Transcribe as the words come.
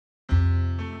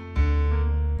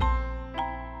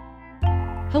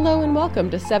Hello and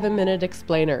welcome to 7-Minute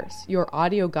Explainers, your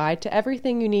audio guide to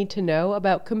everything you need to know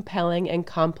about compelling and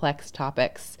complex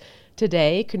topics.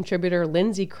 Today, contributor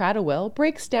Lindsay Cradwell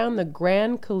breaks down the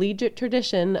grand collegiate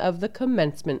tradition of the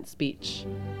commencement speech.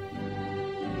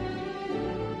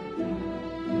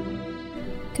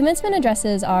 Commencement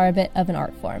addresses are a bit of an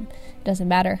art form. It doesn't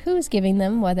matter who's giving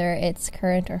them, whether it's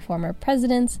current or former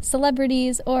presidents,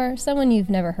 celebrities, or someone you've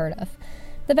never heard of.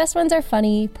 The best ones are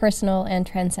funny, personal, and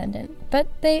transcendent, but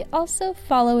they also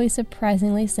follow a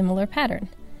surprisingly similar pattern.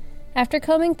 After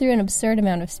combing through an absurd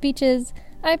amount of speeches,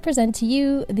 I present to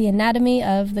you the anatomy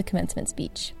of the commencement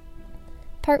speech.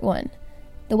 Part 1.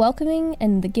 The welcoming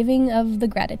and the giving of the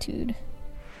gratitude.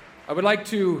 I would like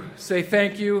to say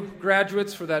thank you,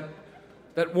 graduates, for that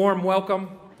warm welcome.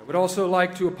 I would also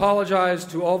like to apologize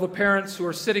to all the parents who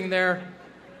are sitting there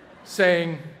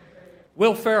saying,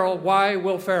 Will Ferrell, why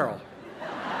Will Ferrell?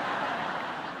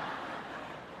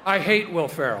 I hate Will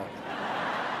Ferrell.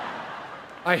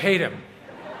 I hate him.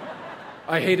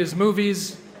 I hate his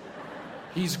movies.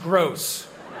 He's gross.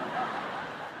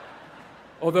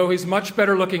 Although he's much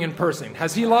better looking in person.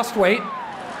 Has he lost weight?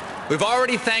 We've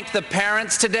already thanked the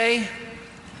parents today,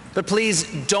 but please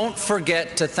don't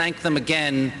forget to thank them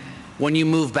again when you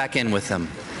move back in with them.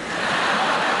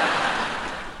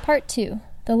 Part 2.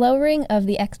 The lowering of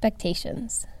the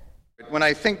expectations. When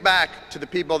I think back to the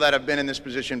people that have been in this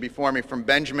position before me, from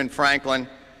Benjamin Franklin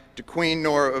to Queen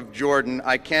Noor of Jordan,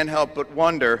 I can't help but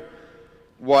wonder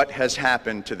what has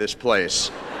happened to this place.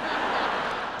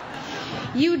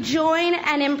 You join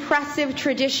an impressive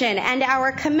tradition, and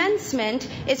our commencement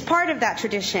is part of that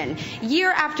tradition.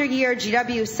 Year after year,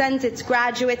 GW sends its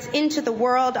graduates into the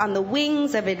world on the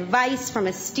wings of advice from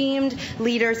esteemed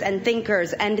leaders and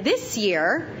thinkers. And this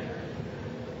year,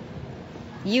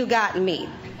 you got me.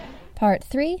 Part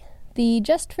 3. The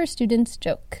Just for Students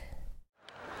joke.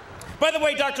 By the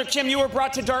way, Dr. Kim, you were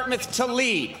brought to Dartmouth to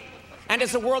lead. And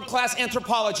as a world-class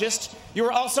anthropologist, you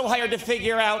were also hired to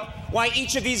figure out why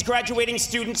each of these graduating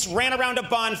students ran around a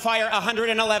bonfire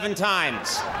 111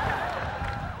 times.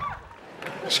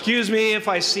 Excuse me if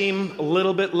I seem a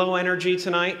little bit low energy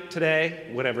today,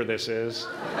 whatever this is.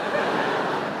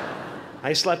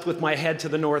 I slept with my head to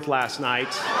the north last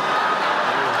night.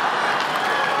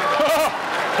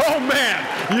 Oh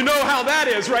man, you know how that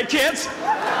is, right, kids?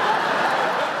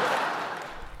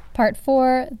 Part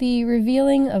 4. The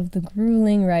revealing of the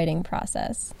grueling writing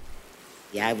process.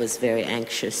 Yeah, I was very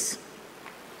anxious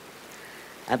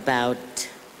about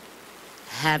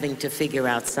having to figure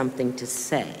out something to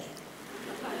say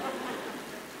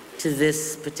to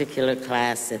this particular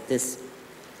class at this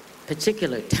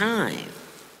particular time.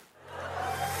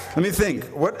 Let me think.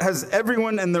 What has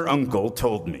everyone and their uncle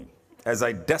told me as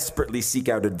I desperately seek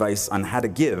out advice on how to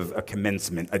give a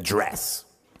commencement address?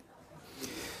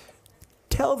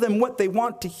 Tell them what they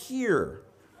want to hear.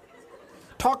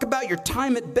 Talk about your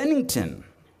time at Bennington.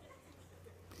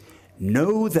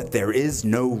 Know that there is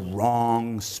no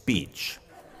wrong speech.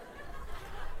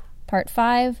 Part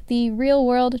 5. The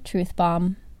real-world truth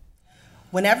bomb.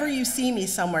 Whenever you see me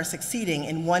somewhere succeeding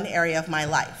in one area of my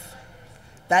life,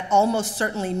 that almost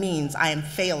certainly means I am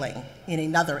failing in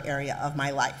another area of my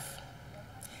life.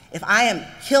 If I am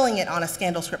killing it on a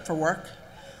scandal script for work,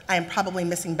 I am probably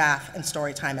missing bath and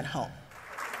story time at home.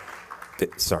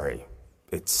 Sorry,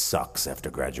 it sucks after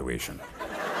graduation.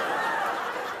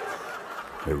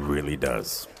 It really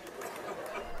does.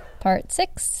 Part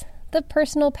 6. The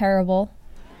personal parable.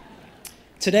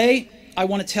 Today, I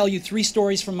want to tell you 3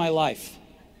 stories from my life.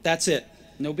 That's it.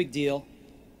 No big deal.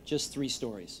 Just 3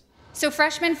 stories. So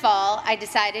freshman fall, I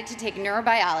decided to take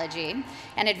neurobiology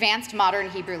and advanced modern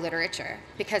Hebrew literature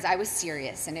because I was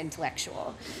serious and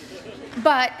intellectual.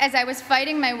 But as I was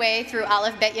fighting my way through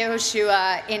Aleph Bet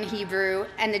Yehoshua in Hebrew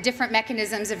and the different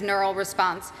mechanisms of neural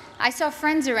response, I saw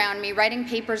friends around me writing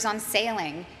papers on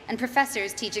sailing and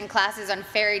professors teaching classes on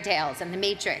fairy tales and the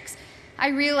Matrix. I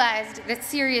realized that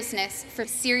seriousness for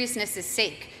seriousness'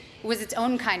 sake was its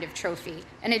own kind of trophy,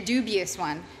 and a dubious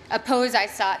one, a pose I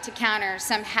sought to counter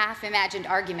some half-imagined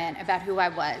argument about who I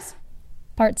was.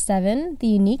 Part 7. The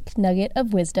unique nugget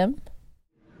of wisdom.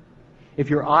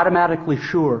 If you're automatically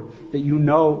sure that you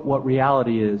know what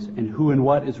reality is and who and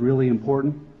what is really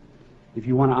important, if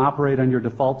you want to operate on your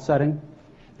default setting,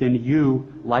 then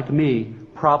you, like me,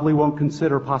 probably won't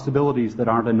consider possibilities that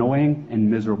aren't annoying and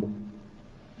miserable.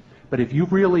 But if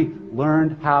you've really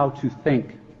learned how to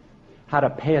think, how to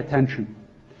pay attention,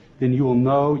 then you will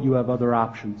know you have other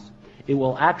options. It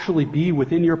will actually be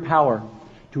within your power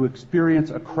to experience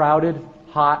a crowded,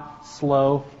 hot,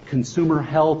 slow, consumer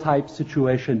hell type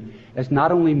situation as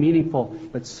not only meaningful,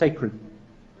 but sacred.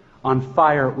 on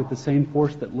fire with the same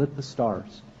force that lit the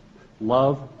stars.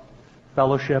 Love,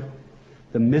 fellowship,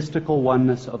 the mystical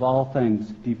oneness of all things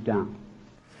deep down.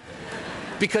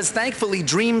 Because thankfully,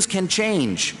 dreams can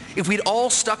change. If we'd all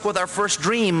stuck with our first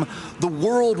dream, the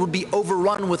world would be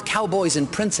overrun with cowboys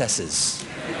and princesses.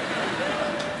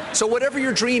 So whatever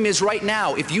your dream is right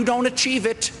now, if you don't achieve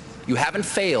it, you haven't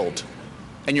failed,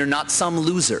 and you're not some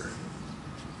loser.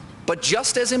 But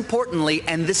just as importantly,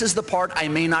 and this is the part I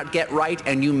may not get right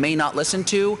and you may not listen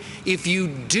to, if you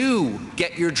do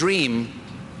get your dream,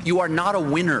 you are not a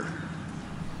winner.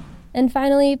 And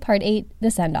finally, part 8,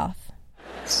 the send-off.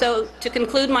 So to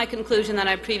conclude my conclusion that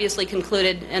I previously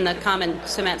concluded in the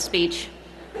commencement speech,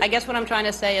 I guess what I'm trying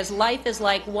to say is life is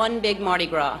like one big Mardi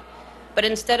Gras. But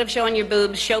instead of showing your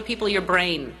boobs, show people your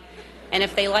brain. And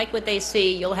if they like what they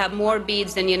see, you'll have more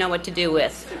beads than you know what to do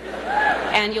with.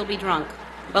 And you'll be drunk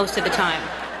most of the time.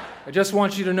 I just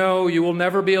want you to know you will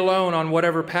never be alone on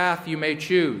whatever path you may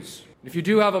choose. If you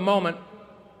do have a moment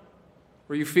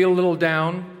where you feel a little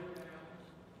down,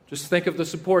 just think of the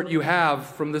support you have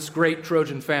from this great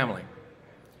Trojan family.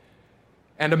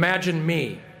 And imagine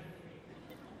me.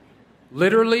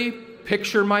 Literally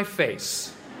picture my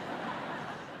face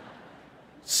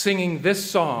singing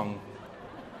this song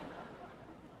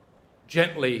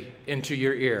gently into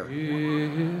your ear.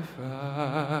 If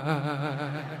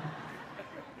I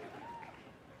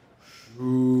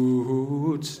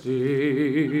should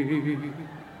stay.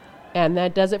 And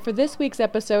that does it for this week's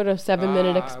episode of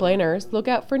 7-Minute Explainers. Look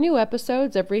out for new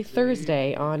episodes every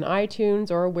Thursday on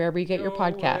iTunes or wherever you get your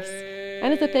podcasts.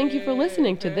 And as a thank you for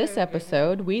listening to this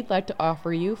episode, we'd like to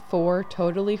offer you 4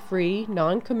 totally free,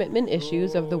 non-commitment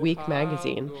issues of The Week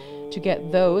magazine. To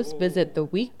get those, visit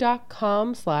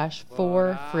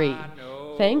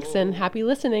theweek.com/4free. Thanks and happy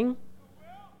listening.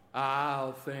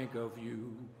 I'll think of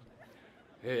you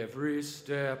every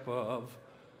step of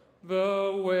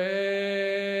the way.